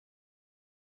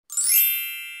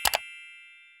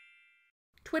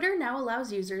Twitter now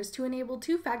allows users to enable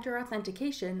two-factor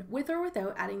authentication with or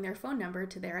without adding their phone number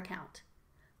to their account.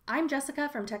 I'm Jessica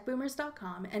from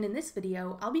techboomers.com, and in this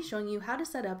video, I'll be showing you how to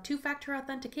set up two-factor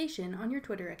authentication on your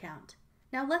Twitter account.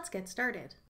 Now let's get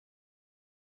started.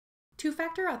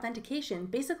 Two-factor authentication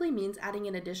basically means adding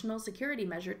an additional security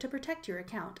measure to protect your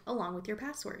account along with your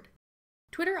password.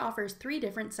 Twitter offers 3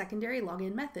 different secondary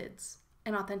login methods: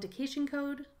 an authentication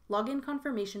code, login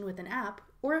confirmation with an app,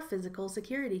 or a physical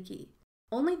security key.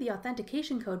 Only the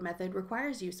authentication code method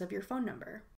requires use of your phone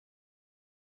number.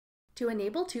 To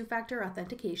enable two-factor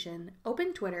authentication,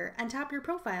 open Twitter and tap your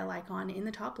profile icon in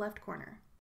the top left corner.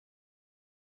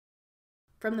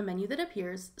 From the menu that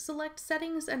appears, select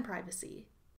Settings and Privacy.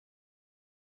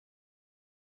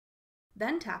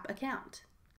 Then tap Account.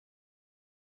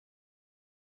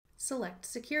 Select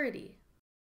Security.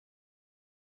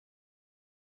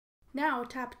 Now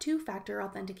tap Two-Factor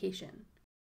Authentication.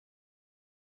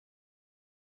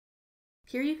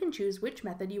 Here you can choose which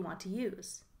method you want to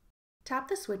use. Tap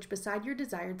the switch beside your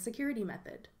desired security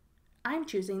method. I'm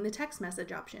choosing the text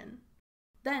message option.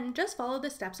 Then just follow the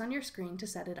steps on your screen to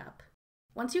set it up.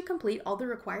 Once you complete all the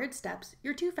required steps,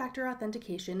 your two-factor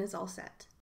authentication is all set.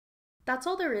 That's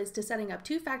all there is to setting up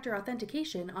two-factor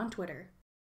authentication on Twitter.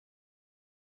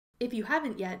 If you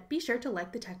haven't yet, be sure to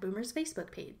like the Tech Boomers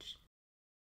Facebook page.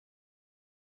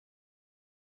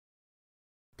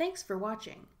 Thanks for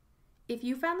watching. If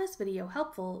you found this video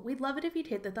helpful, we'd love it if you'd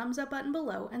hit the thumbs up button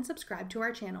below and subscribe to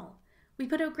our channel. We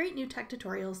put out great new tech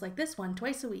tutorials like this one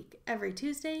twice a week, every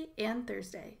Tuesday and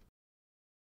Thursday.